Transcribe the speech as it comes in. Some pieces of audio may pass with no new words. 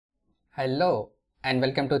Hello and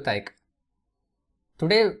welcome to taik.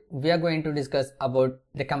 Today we are going to discuss about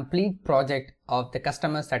the complete project of the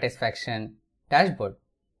customer satisfaction dashboard.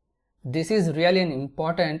 This is really an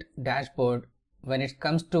important dashboard when it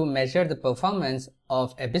comes to measure the performance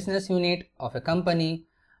of a business unit, of a company,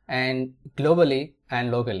 and globally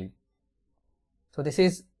and locally. So this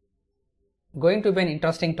is going to be an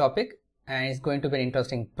interesting topic and it's going to be an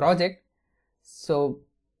interesting project. So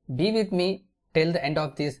be with me till the end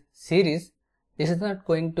of this series. This is not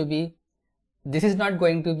going to be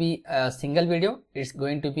a single video. It's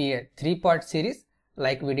going to be a 3-part series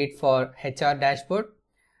like we did for HR dashboard,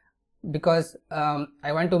 because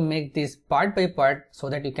I want to make this part by part so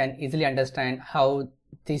that you can easily understand how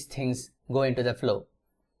these things go into the flow.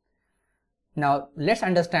 Now let's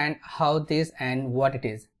understand how this and what it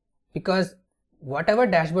is, because whatever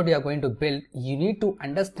dashboard you are going to build, you need to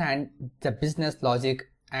understand the business logic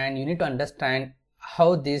and you need to understand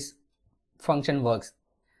how this function works.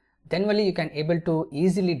 Then only you can able to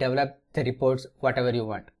easily develop the reports whatever you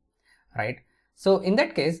want, right? So in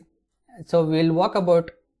that case, so we'll walk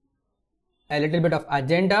about a little bit of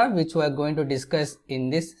agenda which we are going to discuss in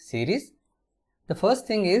this series. The first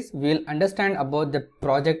thing is we'll understand about the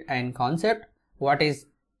project and concept, what is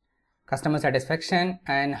customer satisfaction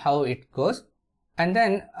and how it goes. And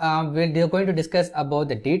then we're going to discuss about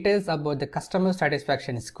the details about the customer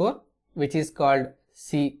satisfaction score, which is called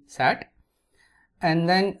CSAT. And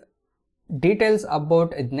then details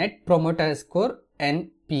about net promoter score,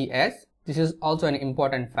 NPS. This is also an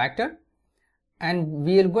important factor. And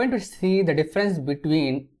we are going to see the difference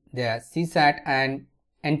between the CSAT and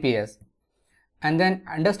NPS. And then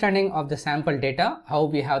understanding of the sample data, how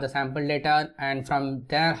we have the sample data, and from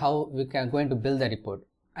there how we are going to build the report.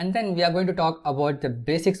 And then we are going to talk about the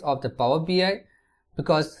basics of the Power BI,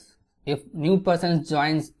 because if new persons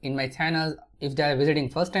joins in my channel, if they are visiting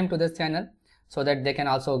first time to this channel, so that they can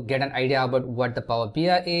also get an idea about what the Power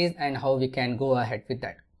BI is and how we can go ahead with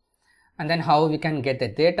that. And then how we can get the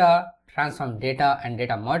data, transform data and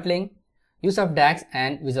data modeling, use of DAX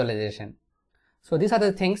and visualization. So these are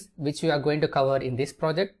the things which we are going to cover in this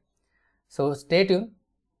project. So stay tuned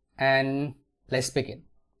and let's begin.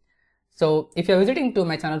 So if you are visiting to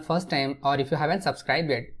my channel first time, or if you haven't subscribed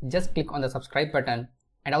yet, just click on the subscribe button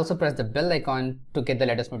and also press the bell icon to get the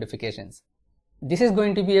latest notifications. This is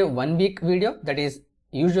going to be a 1-week video. That is,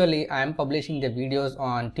 usually I am publishing the videos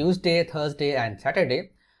on Tuesday, Thursday and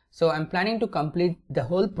Saturday. So I'm planning to complete the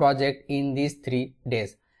whole project in these 3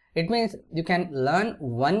 days. It means you can learn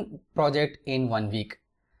one project in 1 week.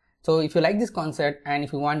 So if you like this concept and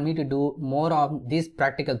if you want me to do more of these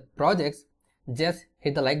practical projects, just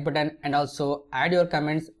hit the like button and also add your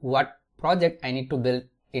comments what project I need to build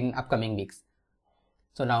in upcoming weeks.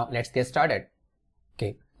 So now let's get started.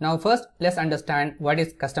 Okay. Now first let's understand what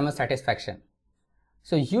is customer satisfaction.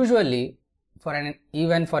 So usually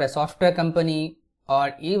even for a software company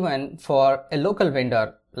or even for a local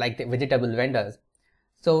vendor like the vegetable vendors,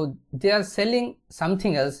 so they are selling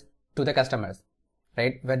something else to the customers,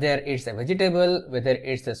 right? Whether it's a vegetable, whether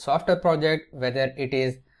it's a software project, whether it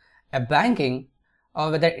is a banking,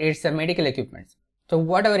 or whether it's a medical equipment. So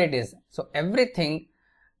whatever it is, so everything,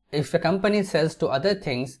 if a company sells to other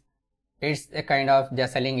things, it's a kind of they're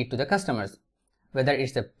selling it to the customers, whether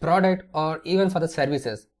it's a product or even for the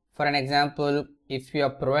services. For an example, if you are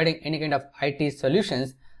providing any kind of IT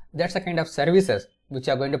solutions, that's a kind of services which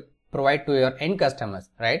you are going to provide to your end customers,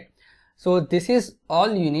 right? So this is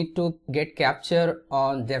all you need to get capture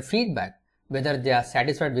on their feedback, whether they are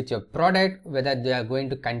satisfied with your product, whether they are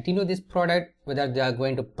going to continue this product, whether they are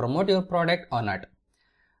going to promote your product or not.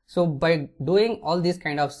 So by doing all these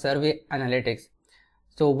kind of survey analytics,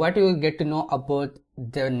 so what you will get to know about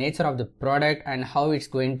the nature of the product and how it's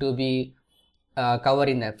going to be covered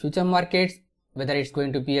in the future markets, whether it's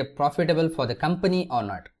going to be profitable for the company or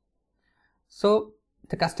not. So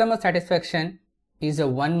the customer satisfaction is a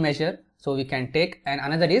one measure, so we can take, and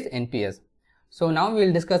another is NPS. So now we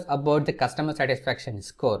will discuss about the customer satisfaction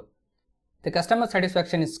score. The customer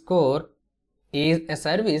satisfaction score is a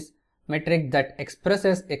service metric that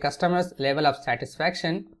expresses a customer's level of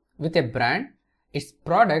satisfaction with a brand, its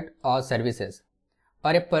product or services,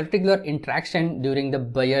 or a particular interaction during the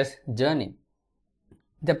buyer's journey.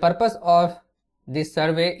 The purpose of this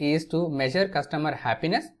survey is to measure customer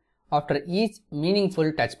happiness after each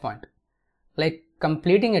meaningful touch point, like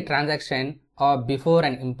completing a transaction or before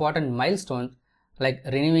an important milestone like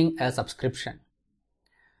renewing a subscription.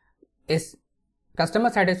 A customer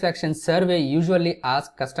satisfaction survey usually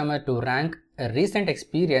asks customer to rank a recent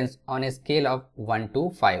experience on a scale of 1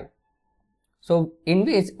 to 5. So in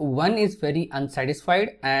which 1 is very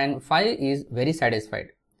unsatisfied and 5 is very satisfied.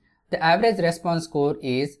 The average response score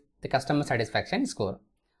is the customer satisfaction score.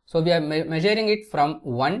 So we are measuring it from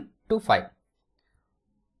 1 to 5.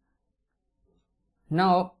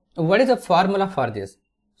 Now, what is the formula for this?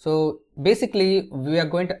 So basically, we are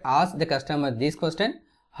going to ask the customer this question: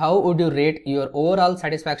 how would you rate your overall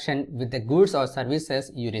satisfaction with the goods or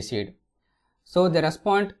services you received? So the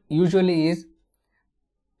response usually is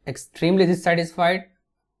extremely dissatisfied,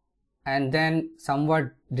 and then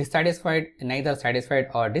somewhat dissatisfied, neither satisfied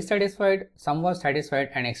or dissatisfied, somewhat satisfied,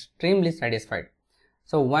 and extremely satisfied.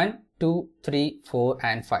 So 1, 2, 3, 4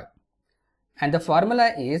 and 5. And the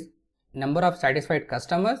formula is number of satisfied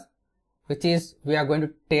customers, which is we are going to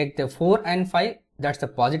take the 4 and 5, that's the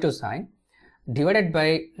positive sign, divided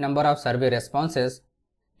by number of survey responses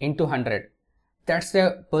into 100. That's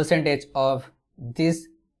the percentage of this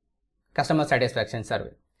customer satisfaction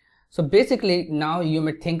survey. So basically, now you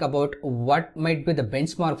may think about what might be the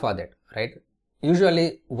benchmark for that, right?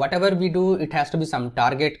 Usually, whatever we do, it has to be some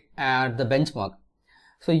target at the benchmark.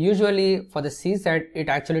 So usually for the CSAT, it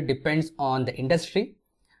actually depends on the industry.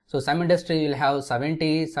 So some industry will have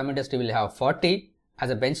 70, some industry will have 40 as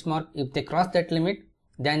a benchmark. If they cross that limit,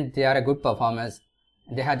 then they are a good performance.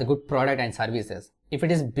 They have the good product and services. If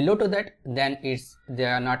it is below to that, then they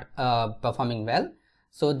are not performing well.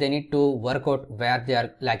 So they need to work out where they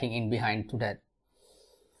are lacking in behind to that.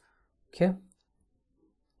 Okay.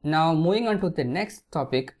 Now moving on to the next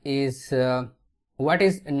topic is what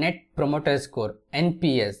is Net Promoter Score,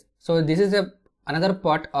 NPS. So this is another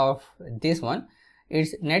part of this one.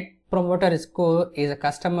 Its Net Promoter Score is a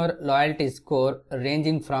customer loyalty score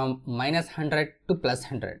ranging from -100 to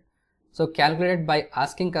 +100. So calculated by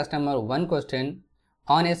asking customer one question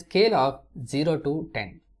on a scale of 0 to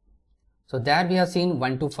 10. So there we have seen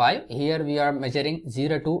 1 to 5. Here we are measuring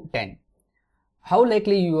 0 to 10. How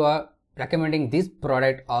likely you are recommending this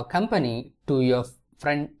product or company to your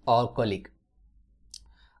friend or colleague?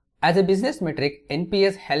 As a business metric,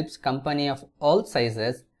 NPS helps company of all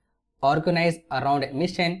sizes organize around a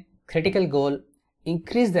mission, critical goal,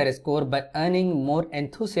 increase their score by earning more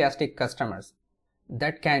enthusiastic customers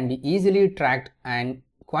that can be easily tracked and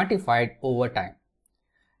quantified over time.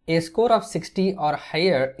 A score of 60 or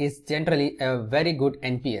higher is generally a very good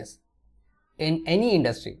NPS in any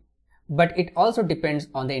industry, but it also depends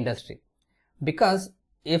on the industry. Because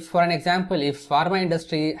if, for an example, if pharma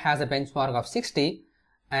industry has a benchmark of 60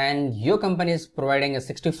 and your company is providing a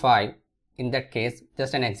 65, in that case,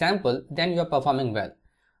 just an example, then you are performing well.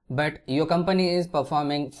 But your company is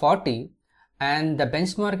performing 40 and the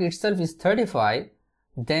benchmark itself is 35,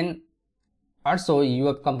 then also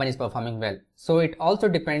your company is performing well. So it also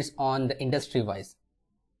depends on the industry wise.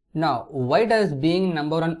 Now, why does being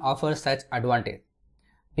number one offer such advantage?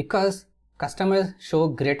 Because customers show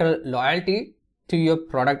greater loyalty to your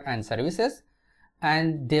product and services,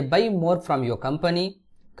 and they buy more from your company.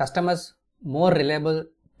 Customers more reliable,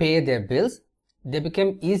 pay their bills, they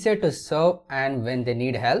become easier to serve, and when they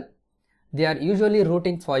need help, they are usually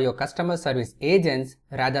rooting for your customer service agents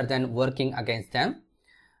rather than working against them.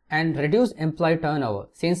 And reduce employee turnover,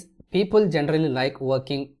 since people generally like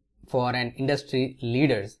working for an industry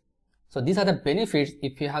leaders. So these are the benefits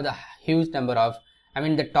if you have the huge number of,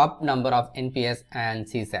 the top number of NPS and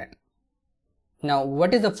CSAT. Now,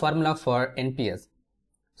 what is the formula for NPS?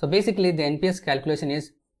 So basically the NPS calculation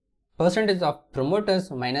is percentage of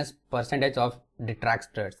promoters minus percentage of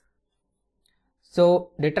detractors.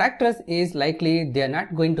 So detractors is likely they are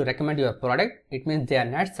not going to recommend your product. It means they are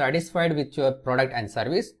not satisfied with your product and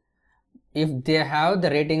service. If they have the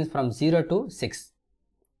ratings from 0 to 6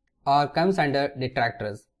 or comes under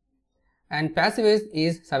detractors. And passives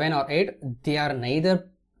is 7 or 8. They are neither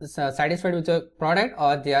satisfied with your product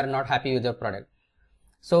or they are not happy with your product.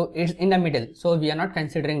 So it's in the middle. So we are not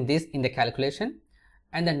considering this in the calculation.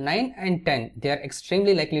 And the 9 and 10, they are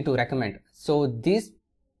extremely likely to recommend. So these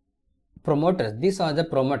promoters, these are the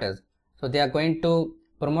promoters. So they are going to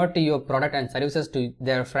promote your product and services to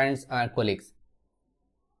their friends and colleagues.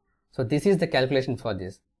 So this is the calculation for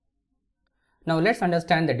this. Now let's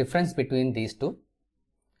understand the difference between these two.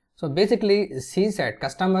 So basically CSAT,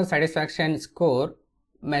 customer satisfaction score,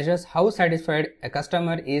 measures how satisfied a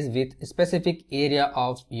customer is with a specific area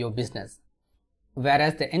of your business.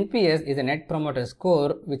 Whereas the NPS is a net promoter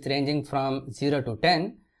score which ranging from 0 to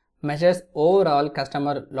 10 measures overall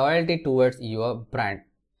customer loyalty towards your brand.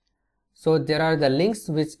 So there are the links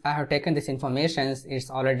which I have taken this information, it's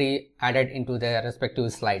already added into the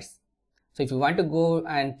respective slides. So if you want to go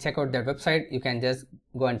and check out their website, you can just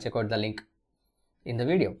go and check out the link in the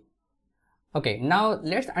video. Okay, now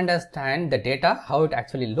let's understand the data, how it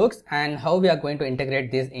actually looks and how we are going to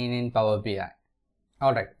integrate this in Power BI.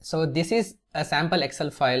 Alright, so this is a sample Excel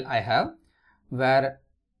file I have, where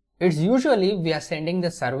it's usually we are sending the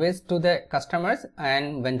surveys to the customers,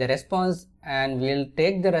 and when they respond, and we'll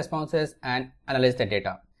take the responses and analyze the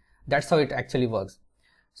data. That's how it actually works.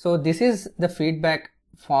 So this is the feedback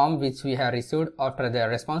form which we have received after the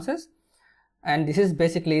responses, and this is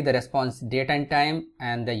basically the response date and time,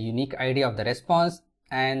 and the unique ID of the response,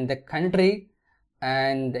 and the country,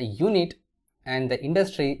 and the unit, and the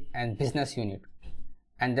industry and business unit,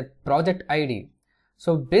 and the project ID.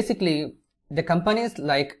 So basically the companies,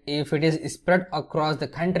 like if it is spread across the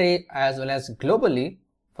country as well as globally,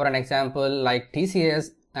 for an example like TCS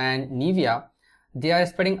and Nivea, they are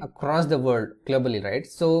spreading across the world globally, right?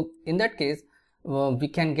 So in that case, we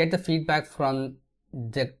can get the feedback from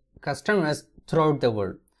the customers throughout the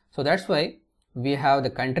world. So that's why we have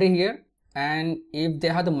the country here, and if they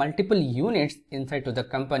have the multiple units inside to the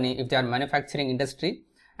company, if they are manufacturing industry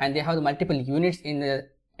and they have the multiple units in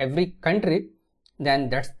every country, then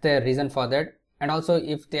that's the reason for that. And also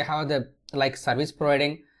if they have the like service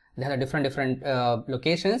providing, they have different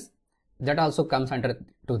locations, that also comes under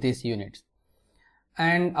to these units.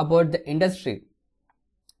 And about the industry,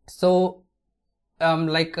 so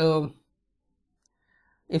if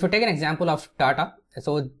you take an example of Tata,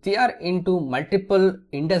 so they are into multiple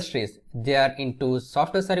industries. They are into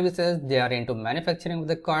software services, they are into manufacturing of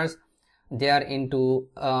the cars, they are into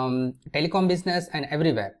telecom business and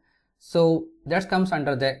everywhere. So that comes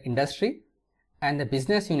under the industry. And the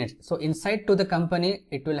business unit, so inside to the company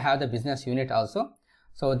it will have the business unit also.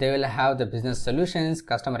 So they will have the business solutions,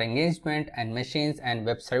 customer engagement, and machines and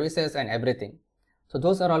web services and everything. So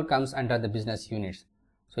those are all comes under the business units.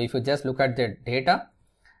 So if you just look at the data,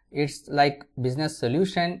 it's like business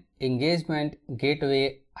solution, engagement,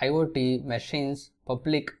 gateway, IoT, machines,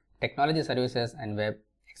 public, technology services, and web,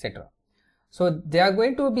 etc. So they are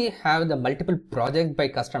going to have the multiple projects by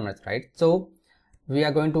customers, right? So we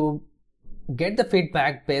are going to get the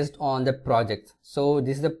feedback based on the project. So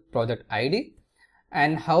this is the project ID,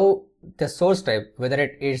 and how the source type, whether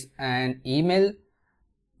it is an email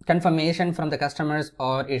confirmation from the customers,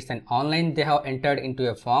 or it's an online they have entered into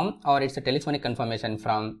a form, or it's a telephonic confirmation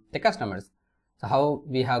from the customers. So how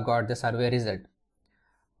we have got the survey result.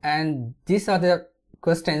 And these are the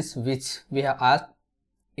questions which we have asked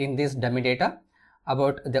in this dummy data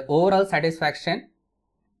about the overall satisfaction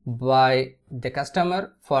by the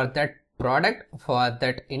customer for that product, for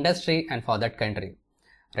that industry, and for that country,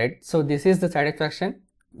 right? So this is the satisfaction,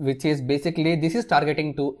 which is basically, this is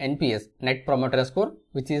targeting to NPS, net promoter score,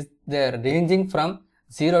 which is the ranging from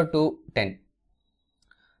 0 to 10.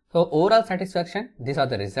 So overall satisfaction, these are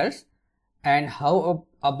the results. And how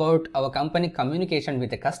about our company communication with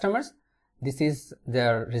the customers? This is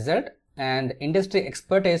the result, and industry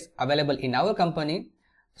expertise available in our company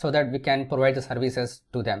so that we can provide the services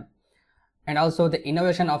to them. And also the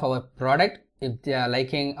innovation of our product, if they are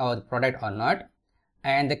liking our product or not,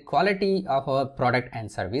 and the quality of our product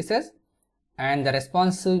and services, and the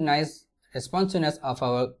responsiveness of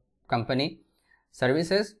our company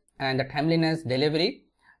services, and the timeliness delivery,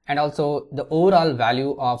 and also the overall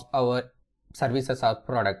value of our services or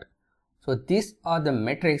product. So these are the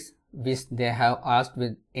metrics which they have asked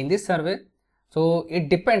in this survey. So it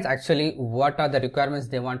depends actually what are the requirements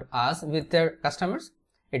they want to ask with their customers.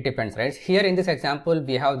 It depends, right? Here in this example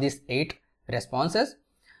we have these 8 responses.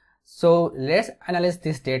 So let's analyze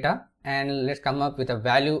this data and let's come up with a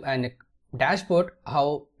value and a dashboard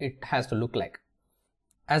how it has to look like.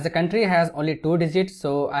 As the country has only 2 digits,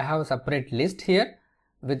 so I have a separate list here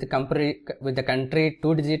with the country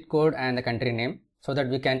 2-digit code and the country name, so that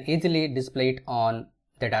we can easily display it on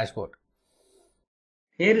the dashboard.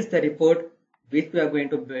 Here is the report which we are going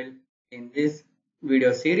to build in this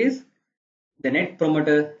video series, the Net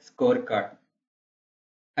Promoter Scorecard.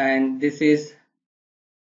 And this is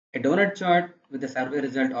a donut chart with the survey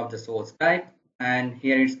result of the source type, and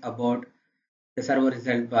here it's about the survey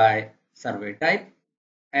result by survey type,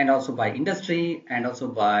 and also by industry, and also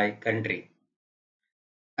by country.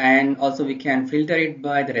 And also we can filter it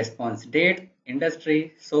by the response date,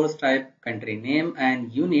 industry, source type, country name,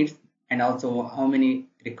 and units, and also how many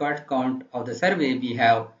record count of the survey we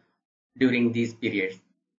have during these periods.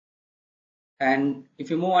 And if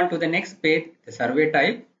you move on to the next page, the survey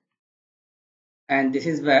type, and this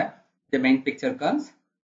is where the main picture comes.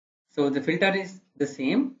 So the filter is the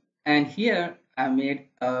same, and here I made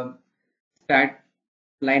a stat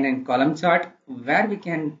line and column chart where we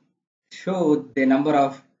can show the number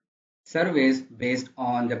of surveys based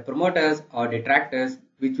on the promoters or detractors,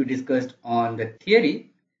 which we discussed on the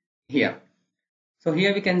theory here. So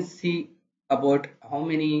here we can see about how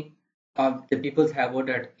many of the people have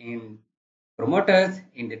voted in promoters,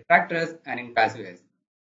 in detractors, and in passives.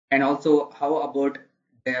 And also, how about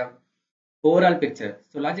the overall picture?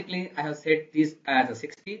 So logically, I have set this as a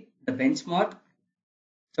 60, the benchmark,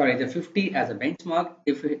 sorry, the 50 as a benchmark.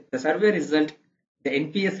 If the survey result, the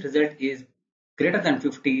NPS result is greater than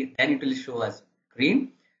 50, then it will show us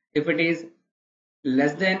green. If it is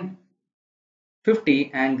less than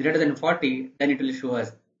 50 and greater than 40, then it will show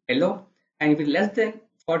us yellow. And if it is less than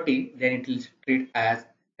 40, then it will treat as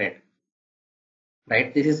red.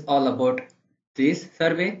 Right? This is all about this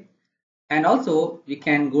survey. And also, we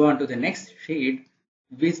can go on to the next sheet,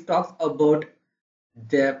 which talks about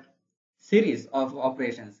the series of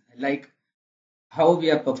operations, like how we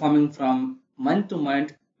are performing from month to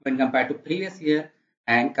month when compared to previous year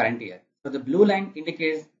and current year. So the blue line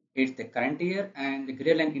indicates it's the current year and the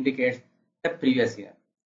gray line indicates the previous year.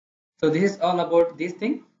 So this is all about this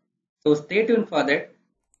thing. So stay tuned for that.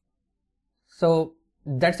 So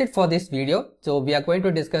that's it for this video. So we are going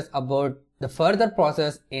to discuss about the further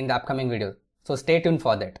process in the upcoming video. So stay tuned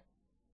for that.